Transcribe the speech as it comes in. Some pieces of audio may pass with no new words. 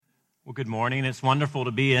Well, good morning. It's wonderful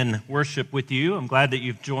to be in worship with you. I'm glad that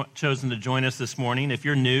you've chosen to join us this morning. If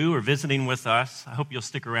you're new or visiting with us, I hope you'll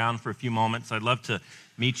stick around for a few moments. I'd love to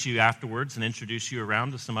meet you afterwards and introduce you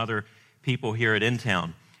around to some other people here at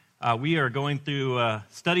InTown. We are going through a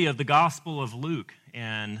study of the Gospel of Luke,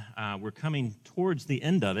 and we're coming towards the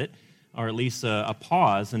end of it, or at least a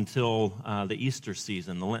pause until the Easter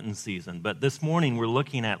season, the Lenten season. But this morning we're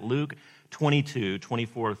looking at Luke 22,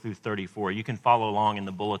 24 through 34. You can follow along in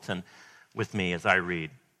the bulletin with me as I read.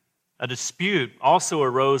 A dispute also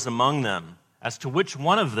arose among them as to which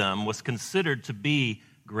one of them was considered to be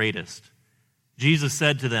greatest. Jesus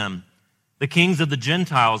said to them, "The kings of the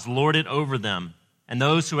Gentiles lord it over them, and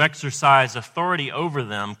those who exercise authority over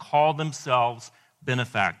them call themselves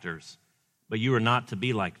benefactors. But you are not to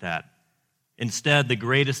be like that. Instead, the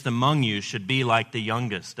greatest among you should be like the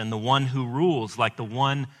youngest, and the one who rules like the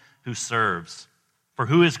one who serves. For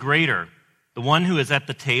who is greater, the one who is at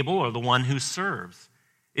the table or the one who serves?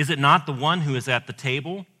 Is it not the one who is at the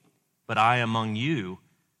table? But I among you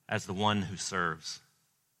as the one who serves.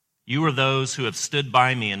 You are those who have stood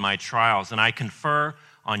by me in my trials, and I confer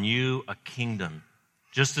on you a kingdom,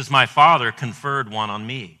 just as my Father conferred one on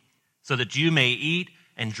me, so that you may eat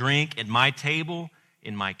and drink at my table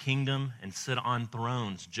in my kingdom and sit on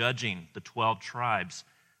thrones, judging the 12 tribes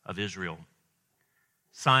of Israel.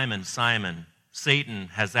 Simon, Simon, Satan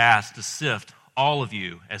has asked to sift all of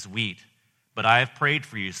you as wheat, but I have prayed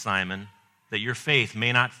for you, Simon, that your faith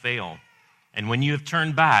may not fail. And when you have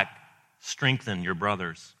turned back, strengthen your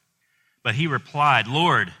brothers." But he replied,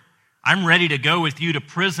 "Lord, I'm ready to go with you to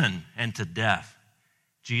prison and to death."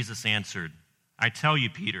 Jesus answered, "I tell you,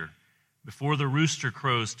 Peter, before the rooster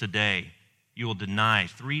crows today, you will deny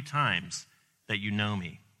 3 times that you know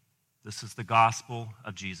me." This is the gospel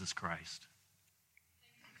of Jesus Christ.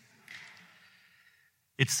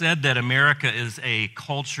 It's said that America is a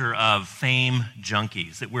culture of fame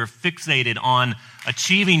junkies, that we're fixated on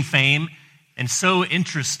achieving fame and so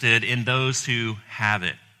interested in those who have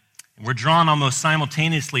it. We're drawn almost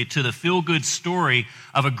simultaneously to the feel-good story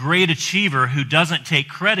of a great achiever who doesn't take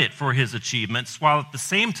credit for his achievements, while at the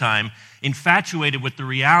same time infatuated with the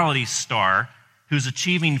reality star who's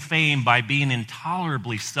achieving fame by being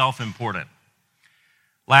intolerably self-important.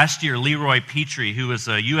 Last year, Leroy Petrie, who was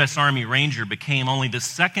a U.S. Army Ranger, became only the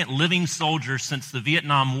second living soldier since the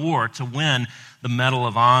Vietnam War to win the Medal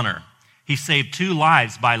of Honor. He saved 2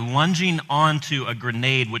 lives by lunging onto a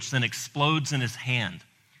grenade, which then explodes in his hand.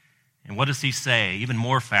 And what does he say? Even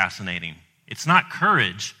more fascinating. "It's not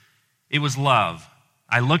courage, it was love.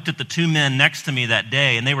 I looked at the 2 men next to me that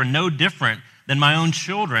day, and they were no different than my own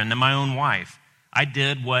children and my own wife. I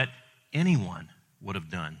did what anyone would have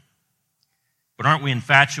done." But aren't we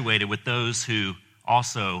infatuated with those who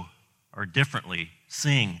also or differently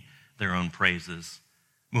sing their own praises?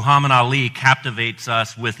 Muhammad Ali captivates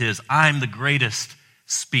us with his "I'm the greatest"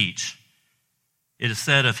 speech. It is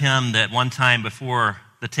said of him that one time before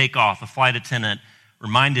the takeoff, a flight attendant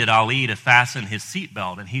reminded Ali to fasten his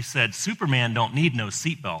seatbelt, and he said, "Superman don't need no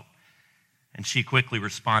seatbelt." And she quickly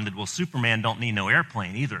responded, "Well, Superman don't need no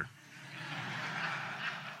airplane either."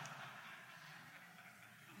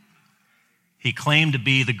 He claimed to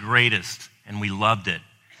be the greatest, and we loved it.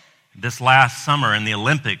 This last summer in the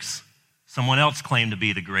Olympics, someone else claimed to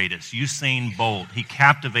be the greatest, Usain Bolt. He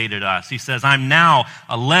captivated us. He says, "I'm now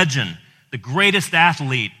a legend, the greatest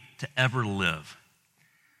athlete to ever live."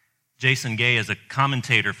 Jason Gay is a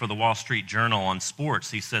commentator for the Wall Street Journal on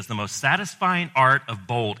sports. He says, "The most satisfying art of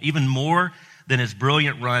Bolt, even more than his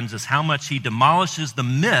brilliant runs, is how much he demolishes the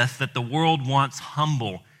myth that the world wants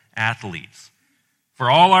humble athletes. For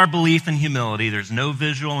all our belief in humility, there's no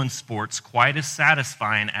visual in sports quite as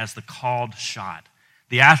satisfying as the called shot.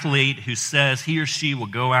 The athlete who says he or she will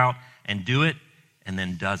go out and do it and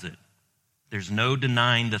then does it. There's no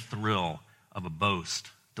denying the thrill of a boast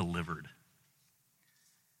delivered."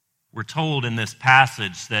 We're told in this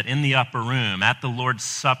passage that in the upper room at the Lord's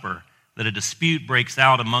Supper, that a dispute breaks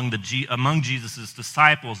out among Jesus'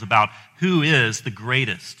 disciples about who is the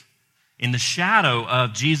greatest. In the shadow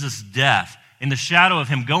of Jesus' death, in the shadow of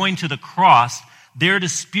him going to the cross, they're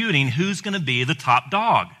disputing who's going to be the top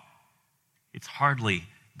dog. It's hardly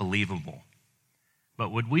believable.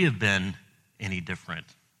 But would we have been any different?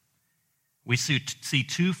 We see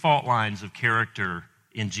 2 fault lines of character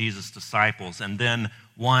in Jesus' disciples, and then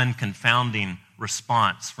one confounding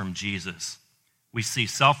response from Jesus. We see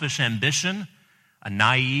selfish ambition, a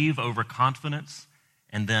naive overconfidence,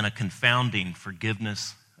 and then a confounding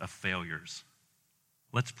forgiveness of failures.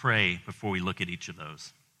 Let's pray before we look at each of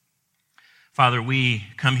those. Father, we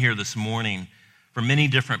come here this morning from many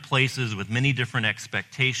different places with many different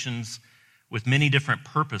expectations. with many different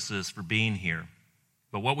purposes for being here.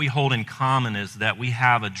 But what we hold in common is that we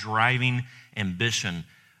have a driving ambition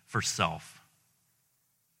for self.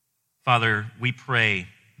 Father, we pray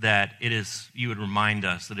that you would remind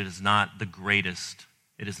us that it is not the greatest,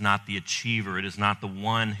 it is not the achiever, it is not the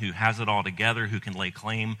one who has it all together, who can lay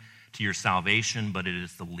claim to your salvation, but it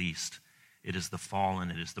is the least. It is the fallen,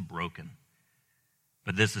 it is the broken.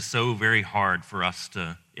 But this is so very hard for us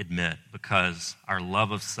to admit because our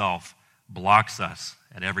love of self blocks us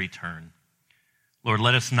at every turn. Lord,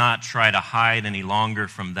 let us not try to hide any longer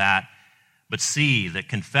from that, but see that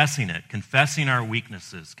confessing it, confessing our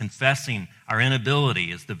weaknesses, confessing our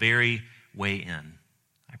inability is the very way in.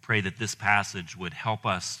 I pray that this passage would help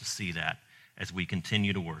us to see that as we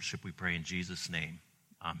continue to worship. We pray in Jesus' name.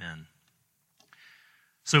 Amen.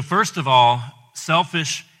 So first of all,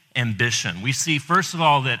 selfish ambition. We see, first of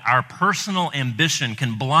all, that our personal ambition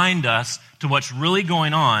can blind us to what's really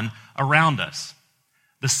going on around us.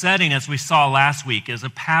 The setting, as we saw last week, is a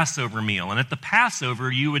Passover meal. And at the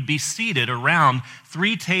Passover, you would be seated around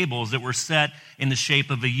 3 tables that were set in the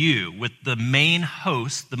shape of a U, with the main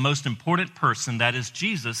host, the most important person, that is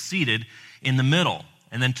Jesus, seated in the middle.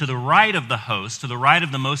 And then to the right of the host, to the right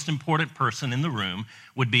of the most important person in the room,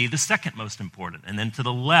 would be the second most important. And then to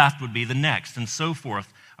the left would be the next, and so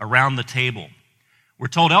forth around the table. We're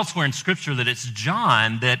told elsewhere in Scripture that it's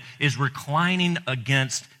John that is reclining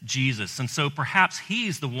against Jesus. And so perhaps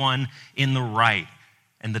he's the one in the right.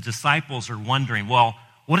 And the disciples are wondering, well,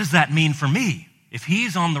 what does that mean for me? If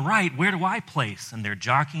he's on the right, where do I place? And they're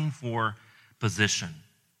jockeying for position.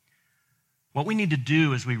 What we need to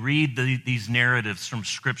do as we read these narratives from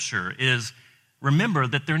Scripture is remember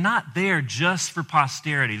that they're not there just for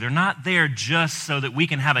posterity. They're not there just so that we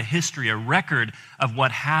can have a history, a record of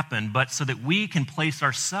what happened, but so that we can place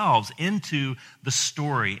ourselves into the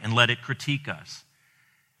story and let it critique us.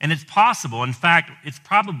 And it's possible, in fact, it's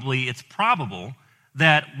probable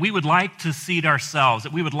that we would like to seat ourselves,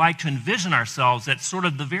 that we would like to envision ourselves at sort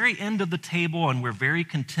of the very end of the table, and we're very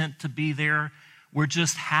content to be there. We're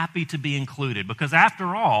just happy to be included because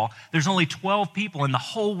after all, there's only 12 people in the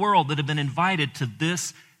whole world that have been invited to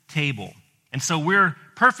this table. And so we're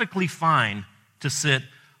perfectly fine to sit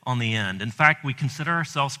on the end. In fact, we consider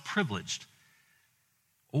ourselves privileged.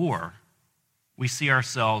 Or we see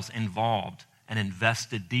ourselves involved and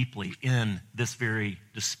invested deeply in this very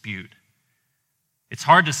dispute. It's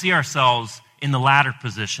hard to see ourselves in the latter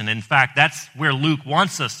position. In fact, that's where Luke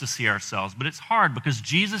wants us to see ourselves. But it's hard because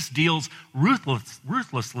Jesus deals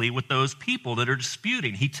ruthlessly with those people that are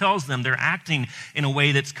disputing. He tells them they're acting in a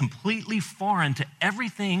way that's completely foreign to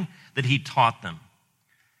everything that he taught them.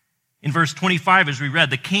 In verse 25, as we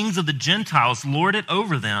read, the kings of the Gentiles lord it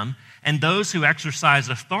over them, and those who exercise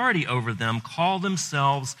authority over them call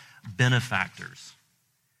themselves benefactors.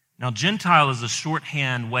 Now, Gentile is a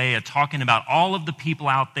shorthand way of talking about all of the people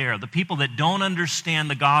out there, the people that don't understand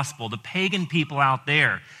the gospel, the pagan people out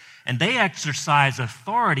there. And they exercise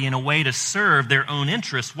authority in a way to serve their own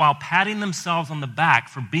interests while patting themselves on the back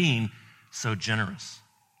for being so generous.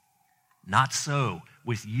 Not so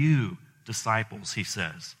with you, disciples, he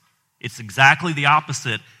says. It's exactly the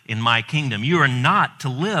opposite in my kingdom. You are not to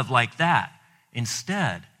live like that.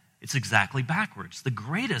 Instead, it's exactly backwards. The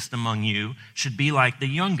greatest among you should be like the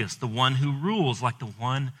youngest, the one who rules like the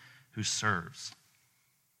one who serves.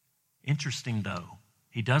 Interesting, though,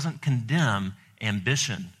 he doesn't condemn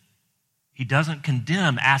ambition. He doesn't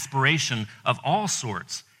condemn aspiration of all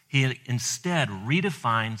sorts. He instead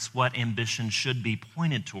redefines what ambition should be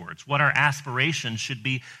pointed towards, what our aspiration should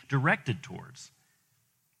be directed towards.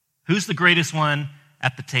 Who's the greatest one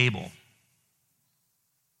at the table?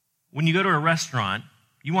 When you go to a restaurant,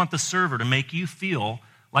 you want the server to make you feel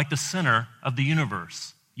like the center of the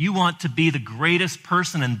universe. You want to be the greatest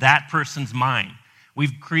person in that person's mind.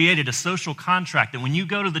 We've created a social contract that when you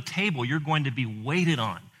go to the table, you're going to be waited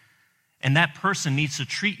on. And that person needs to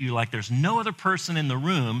treat you like there's no other person in the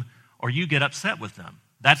room, or you get upset with them.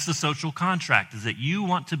 That's the social contract, is that you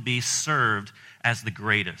want to be served as the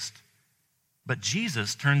greatest. But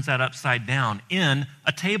Jesus turns that upside down in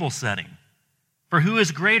a table setting. For who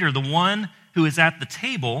is greater, the one who is at the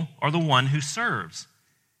table or the one who serves?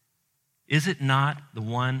 Is it not the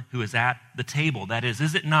one who is at the table? That is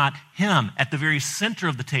it not him at the very center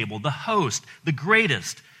of the table, the host, the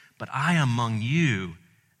greatest? But I among you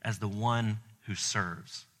as the one who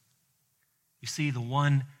serves. You see, the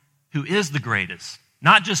one who is the greatest,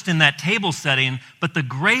 not just in that table setting, but the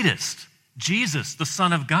greatest, Jesus, the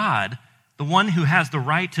Son of God, the one who has the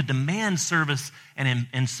right to demand service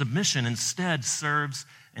and submission, instead serves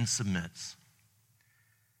and submits.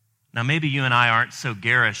 Now, maybe you and I aren't so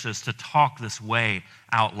garish as to talk this way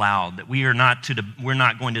out loud, that we're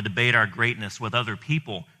not going to debate our greatness with other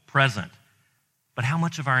people present. But how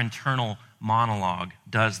much of our internal monologue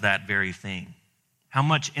does that very thing? How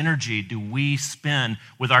much energy do we spend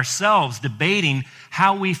with ourselves debating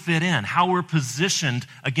how we fit in, how we're positioned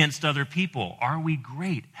against other people? Are we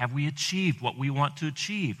great? Have we achieved what we want to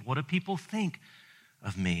achieve? What do people think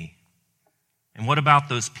of me? And what about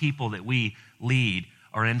those people that we lead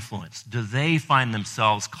or influence? Do they find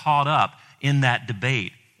themselves caught up in that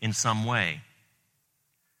debate in some way?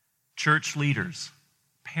 Church leaders,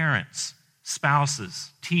 parents,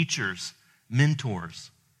 spouses, teachers, mentors,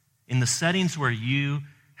 in the settings where you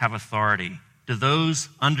have authority, do those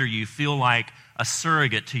under you feel like a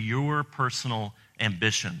surrogate to your personal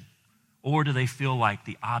ambition? Or do they feel like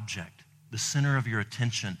the object, the center of your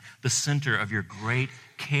attention, the center of your great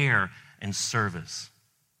care and service?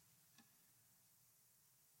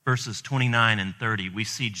 Verses 29 and 30, we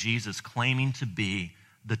see Jesus claiming to be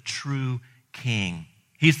the true King.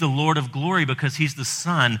 He's the Lord of glory because he's the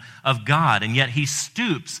Son of God, and yet he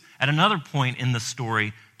stoops at another point in the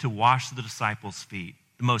story to wash the disciples' feet,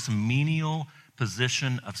 the most menial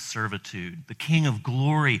position of servitude. The King of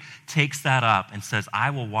glory takes that up and says, I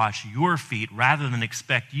will wash your feet rather than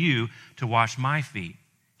expect you to wash my feet.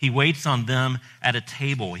 He waits on them at a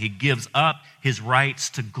table. He gives up his rights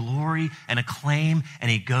to glory and acclaim, and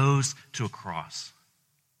he goes to a cross.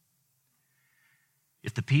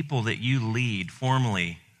 If the people that you lead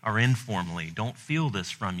formally or informally don't feel this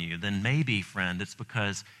from you, then maybe, friend, it's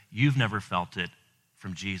because you've never felt it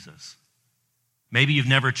from Jesus. Maybe you've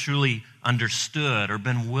never truly understood or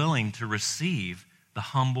been willing to receive the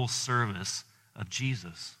humble service of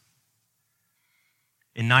Jesus.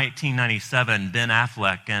 In 1997, Ben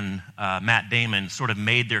Affleck and Matt Damon sort of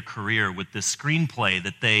made their career with this screenplay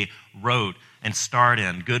that they wrote and starred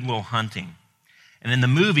in, Good Will Hunting. And in the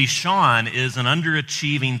movie, Sean is an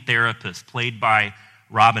underachieving therapist played by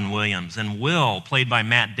Robin Williams. And Will, played by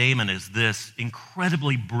Matt Damon, is this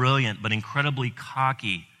incredibly brilliant but incredibly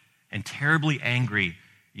cocky and terribly angry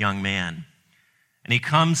young man. And he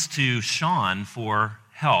comes to Sean for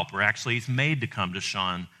help, or actually he's made to come to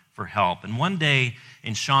Sean for help. And one day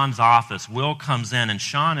in Sean's office, Will comes in, and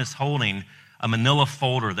Sean is holding a manila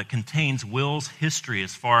folder that contains Will's history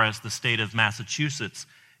as far as the state of Massachusetts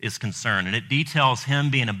is concerned. And it details him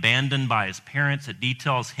being abandoned by his parents. It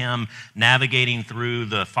details him navigating through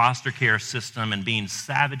the foster care system and being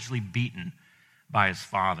savagely beaten by his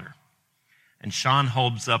father. And Sean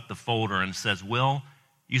holds up the folder and says, Will,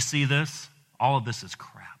 you see this? All of this is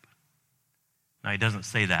crap. Now, he doesn't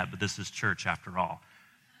say that, but this is church after all.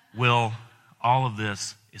 Will, all of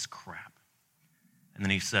this is crap. And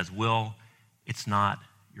then he says, Will, it's not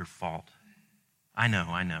your fault. I know.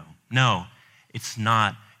 No, it's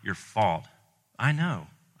not your fault. I know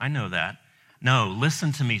that. No,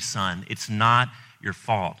 listen to me, son. It's not your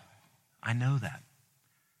fault. I know that.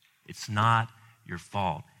 It's not your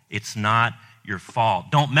fault. It's not your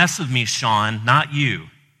fault. Don't mess with me, Sean, not you.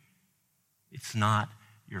 It's not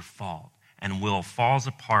your fault. And Will falls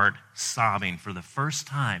apart sobbing. For the first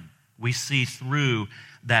time, we see through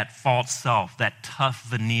that false self, that tough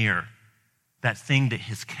veneer, that thing that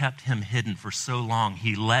has kept him hidden for so long.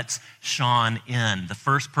 He lets Sean in, the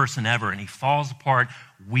first person ever, and he falls apart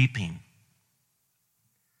weeping.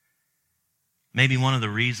 Maybe one of the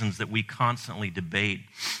reasons that we constantly debate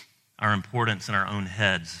our importance in our own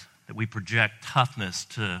heads, that we project toughness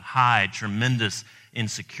to hide tremendous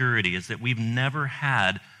insecurity, is that we've never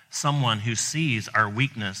had someone who sees our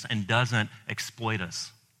weakness and doesn't exploit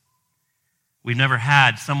us. We've never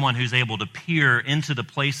had someone who's able to peer into the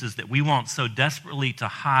places that we want so desperately to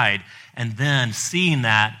hide, and then seeing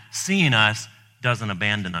us, doesn't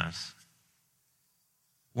abandon us.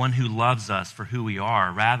 One who loves us for who we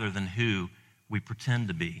are rather than who we pretend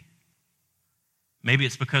to be. Maybe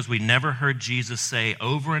it's because we never heard Jesus say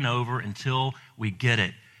over and over until we get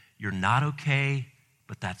it, you're not okay,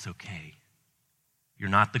 but that's okay. You're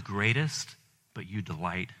not the greatest, but you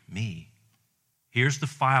delight me. Here's the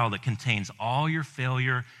file that contains all your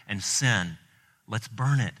failure and sin. Let's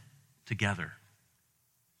burn it together.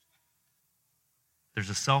 There's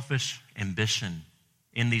a selfish ambition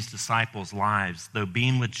in these disciples' lives, though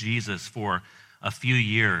being with Jesus for a few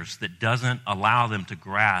years, that doesn't allow them to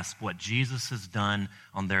grasp what Jesus has done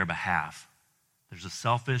on their behalf. There's a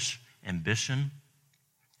selfish ambition,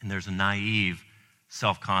 and there's a naive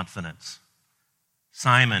self-confidence.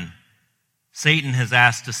 Simon, Satan has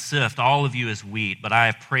asked to sift all of you as wheat, but I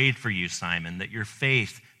have prayed for you, Simon, that your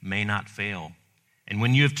faith may not fail. And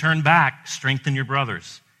when you have turned back, strengthen your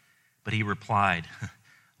brothers. But he replied,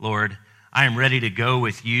 Lord, I am ready to go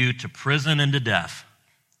with you to prison and to death."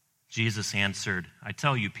 Jesus answered, "I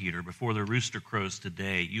tell you, Peter, before the rooster crows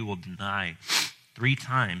today, you will deny 3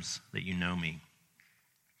 times that you know me."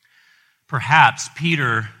 Perhaps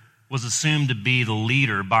Peter was assumed to be the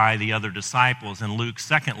leader by the other disciples, and Luke's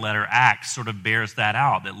second letter, Acts, sort of bears that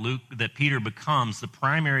out, that Peter becomes the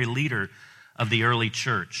primary leader of the early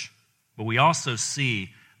church. But we also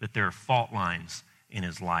see that there are fault lines in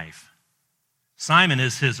his life. Simon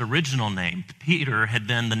is his original name. Peter had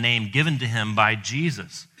been the name given to him by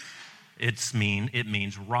Jesus. It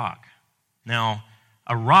means rock. Now,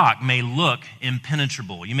 a rock may look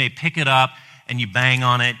impenetrable. You may pick it up and you bang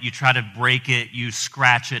on it, you try to break it, you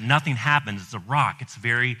scratch it, nothing happens. It's a rock. It's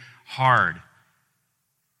very hard.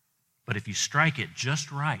 But if you strike it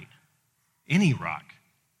just right, any rock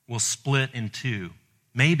will split in 2,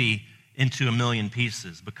 maybe into 1,000,000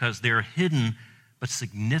 pieces, because there are hidden but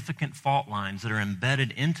significant fault lines that are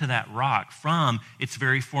embedded into that rock from its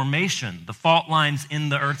very formation. The fault lines in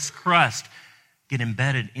the earth's crust get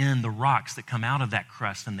embedded in the rocks that come out of that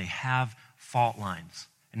crust, and they have fault lines.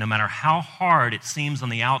 And no matter how hard it seems on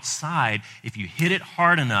the outside, if you hit it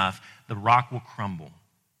hard enough, the rock will crumble.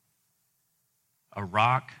 A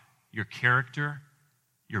rock, your character,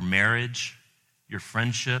 your marriage, your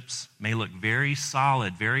friendships may look very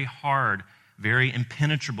solid, very hard, very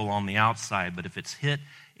impenetrable on the outside, but if it's hit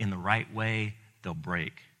in the right way, they'll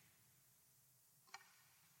break.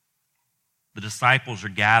 The disciples are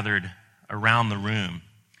gathered around the room,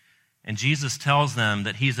 and Jesus tells them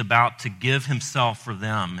that he's about to give himself for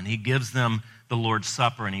them, and he gives them the Lord's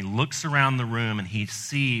Supper, and he looks around the room and he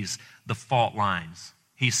sees the fault lines.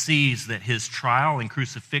 He sees that his trial and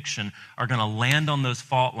crucifixion are going to land on those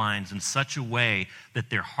fault lines in such a way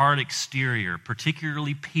that their hard exterior,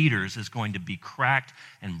 particularly Peter's, is going to be cracked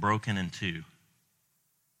and broken in 2.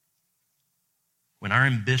 When our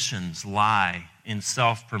ambitions lie in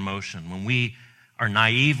self-promotion, when we are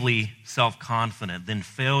naively self-confident, then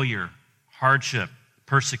failure, hardship,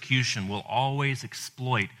 persecution will always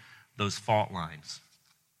exploit those fault lines.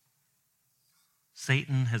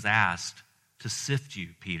 Satan has asked to sift you,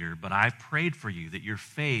 Peter, but I've prayed for you that your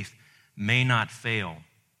faith may not fail.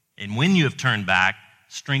 And when you have turned back,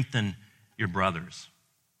 strengthen your brothers.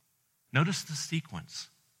 Notice the sequence.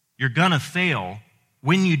 You're going to fail.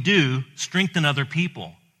 When you do, strengthen other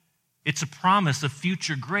people. It's a promise of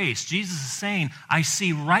future grace. Jesus is saying, I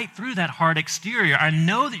see right through that hard exterior. I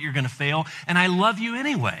know that you're going to fail, and I love you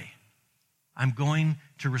anyway. I'm going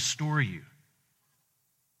to restore you.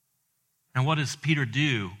 Now, what does Peter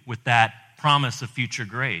do with that promise of future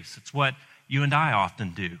grace? It's what you and I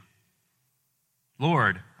often do.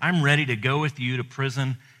 Lord, I'm ready to go with you to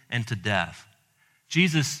prison and to death.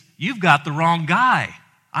 Jesus, you've got the wrong guy.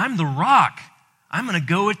 I'm the rock. I'm going to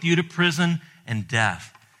go with you to prison and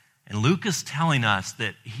death. And Luke is telling us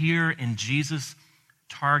that here in Jesus'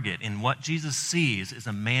 target, in what Jesus sees, is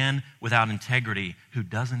a man without integrity who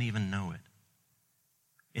doesn't even know it.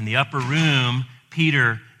 In the upper room,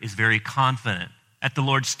 Peter is very confident. At the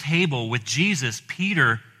Lord's table with Jesus,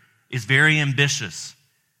 Peter is very ambitious.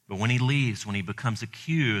 But when he leaves, when he becomes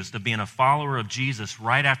accused of being a follower of Jesus,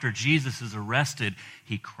 right after Jesus is arrested,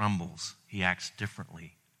 he crumbles. He acts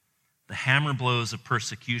differently. The hammer blows of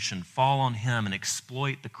persecution fall on him and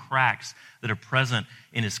exploit the cracks that are present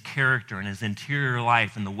in his character and his interior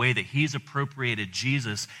life and the way that he's appropriated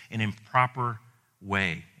Jesus in an improper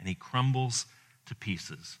way. And he crumbles to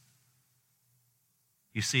pieces.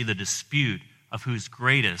 You see, the dispute of who's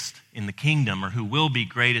greatest in the kingdom or who will be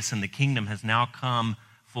greatest in the kingdom has now come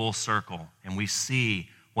full circle. And we see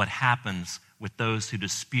what happens with those who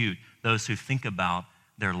dispute, those who think about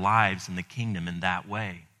their lives in the kingdom in that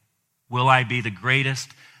way. Will I be the greatest?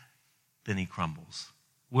 Then he crumbles.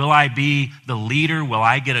 Will I be the leader? Will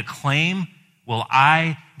I get acclaim? Will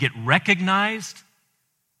I get recognized?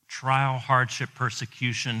 Trial, hardship,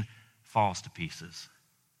 persecution falls to pieces.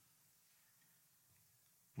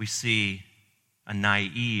 We see a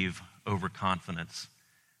naive overconfidence.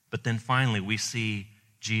 But then finally, we see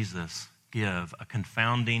Jesus give a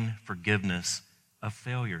confounding forgiveness of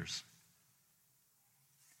failures.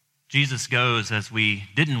 Jesus goes, as we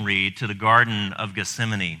didn't read, to the Garden of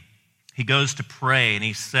Gethsemane. He goes to pray, and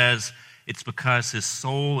he says it's because his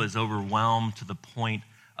soul is overwhelmed to the point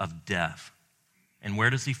of death. And where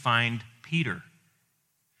does he find Peter?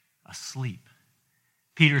 Asleep.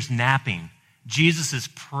 Peter's napping. Jesus is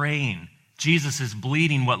praying. Jesus is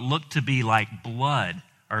bleeding what looked to be like blood,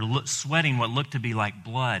 or sweating what looked to be like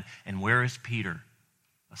blood. And where is Peter?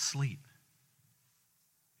 Asleep.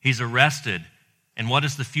 He's arrested. And what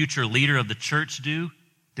does the future leader of the church do?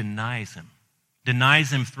 Denies him.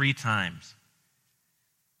 Denies him 3 times.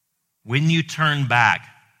 When you turn back,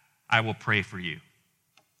 I will pray for you.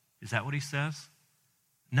 Is that what he says?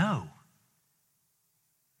 No.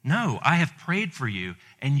 No, I have prayed for you,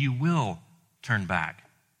 and you will turn back.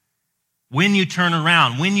 When you turn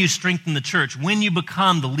around, when you strengthen the church, when you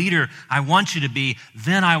become the leader I want you to be,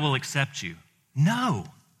 then I will accept you. No.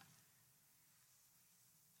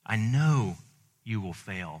 I know you will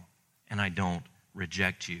fail, and I don't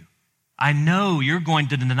reject you. I know you're going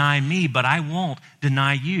to deny me, but I won't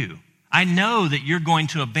deny you. I know that you're going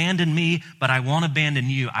to abandon me, but I won't abandon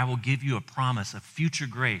you. I will give you a promise of future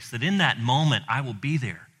grace, that in that moment I will be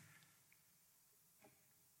there.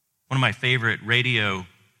 One of my favorite radio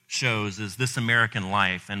shows is This American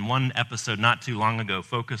Life, and one episode not too long ago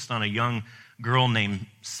focused on a young girl named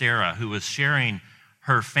Sarah who was sharing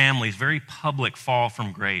her family's very public fall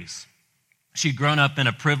from grace. She'd grown up in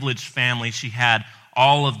a privileged family. She had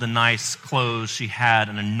all of the nice clothes. She had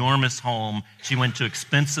an enormous home. She went to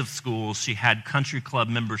expensive schools. She had country club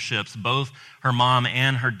memberships. Both her mom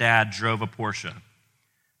and her dad drove a Porsche.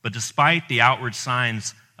 But despite the outward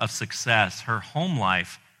signs of success, her home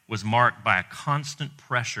life was marked by a constant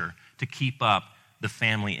pressure to keep up the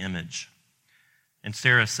family image. And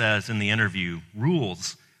Sarah says in the interview,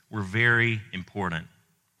 rules were very important.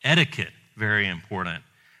 Etiquette, very important.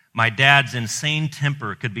 My dad's insane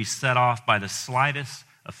temper could be set off by the slightest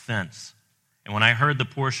offense. And when I heard the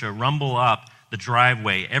Porsche rumble up the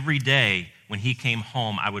driveway every day when he came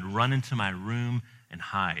home, I would run into my room and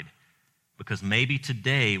hide, because maybe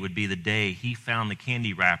today would be the day he found the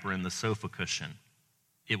candy wrapper in the sofa cushion.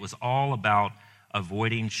 It was all about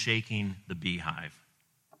avoiding shaking the beehive.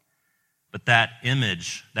 But that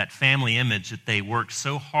image, that family image that they worked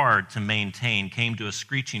so hard to maintain, came to a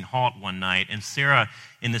screeching halt one night. And Sarah,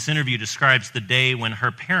 in this interview, describes the day when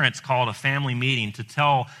her parents called a family meeting to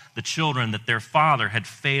tell the children that their father had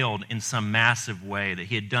failed in some massive way, that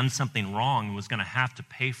he had done something wrong and was going to have to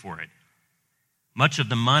pay for it. Much of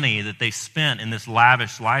the money that they spent in this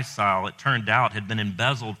lavish lifestyle, it turned out, had been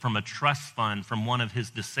embezzled from a trust fund from one of his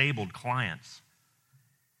disabled clients.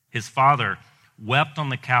 His father wept on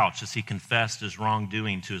the couch as he confessed his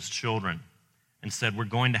wrongdoing to his children and said, we're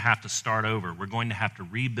going to have to start over. We're going to have to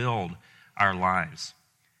rebuild our lives.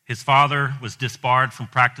 His father was disbarred from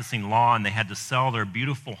practicing law, and they had to sell their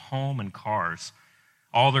beautiful home and cars.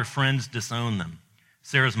 All their friends disowned them.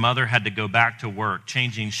 Sarah's mother had to go back to work,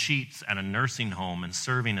 changing sheets at a nursing home and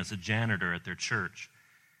serving as a janitor at their church.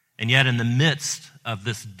 And yet in the midst of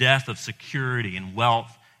this death of security and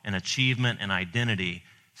wealth and achievement and identity,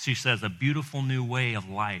 she says a beautiful new way of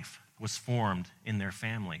life was formed in their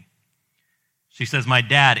family. She says, my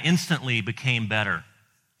dad instantly became better.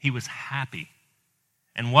 He was happy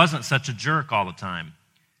and wasn't such a jerk all the time.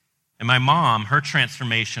 And my mom, her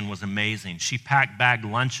transformation was amazing. She packed bagged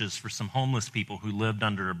lunches for some homeless people who lived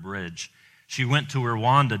under a bridge. She went to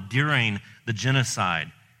Rwanda during the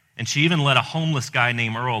genocide, and she even let a homeless guy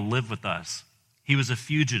named Earl live with us. He was a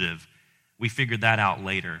fugitive. We figured that out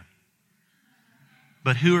later.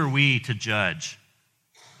 But who are we to judge?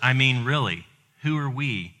 I mean, really, who are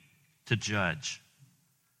we to judge?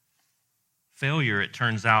 Failure, it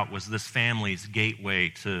turns out, was this family's gateway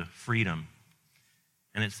to freedom.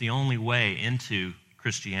 And it's the only way into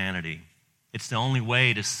Christianity. It's the only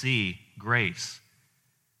way to see grace.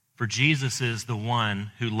 For Jesus is the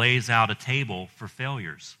one who lays out a table for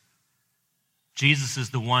failures. Jesus is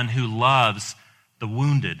the one who loves the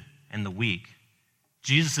wounded and the weak.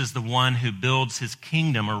 Jesus is the one who builds his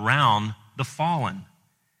kingdom around the fallen.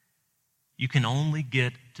 You can only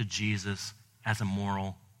get to Jesus as a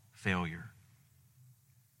moral failure.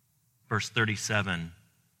 Verse 37,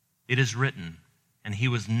 it is written, and he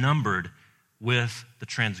was numbered with the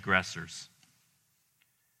transgressors.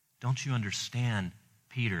 Don't you understand,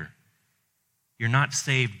 Peter? You're not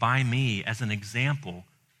saved by me as an example,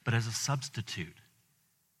 but as a substitute.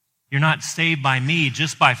 You're not saved by me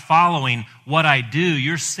just by following what I do.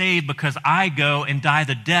 You're saved because I go and die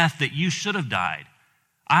the death that you should have died.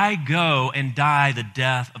 I go and die the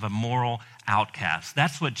death of a moral outcast.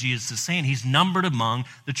 That's what Jesus is saying. He's numbered among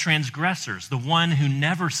the transgressors. The one who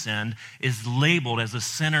never sinned is labeled as a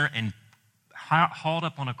sinner and hauled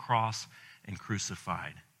up on a cross and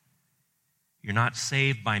crucified. You're not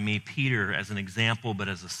saved by me, Peter, as an example, but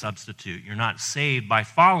as a substitute. You're not saved by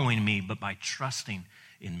following me, but by trusting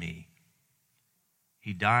in me.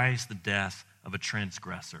 He dies the death of a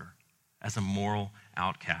transgressor as a moral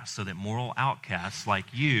outcast, so that moral outcasts like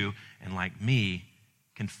you and like me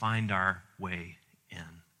can find our way in.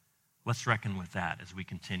 Let's reckon with that as we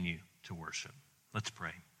continue to worship. Let's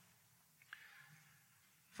pray.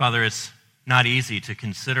 Father, as not easy to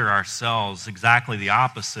consider ourselves exactly the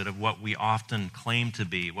opposite of what we often claim to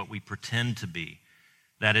be, what we pretend to be,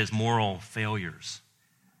 that is, moral failures.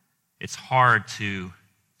 It's hard to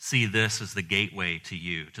see this as the gateway to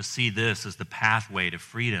you, to see this as the pathway to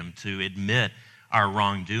freedom, to admit our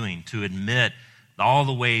wrongdoing, to admit all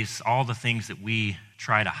the ways, all the things that we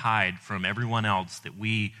try to hide from everyone else, that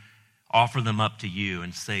we offer them up to you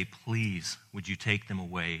and say, please, would you take them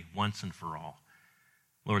away once and for all?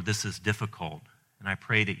 Lord, this is difficult, and I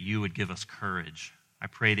pray that you would give us courage. I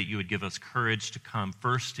pray that you would give us courage to come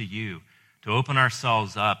first to you, to open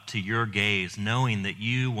ourselves up to your gaze, knowing that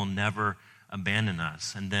you will never abandon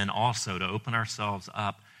us, and then also to open ourselves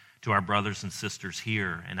up to our brothers and sisters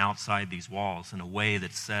here and outside these walls in a way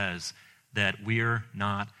that says that we're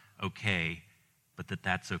not okay, but that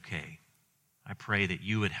that's okay. I pray that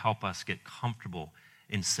you would help us get comfortable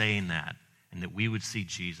in saying that, and that we would see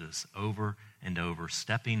Jesus over and over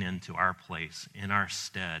stepping into our place, in our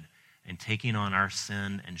stead, and taking on our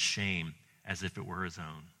sin and shame as if it were his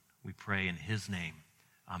own. We pray in his name.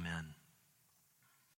 Amen.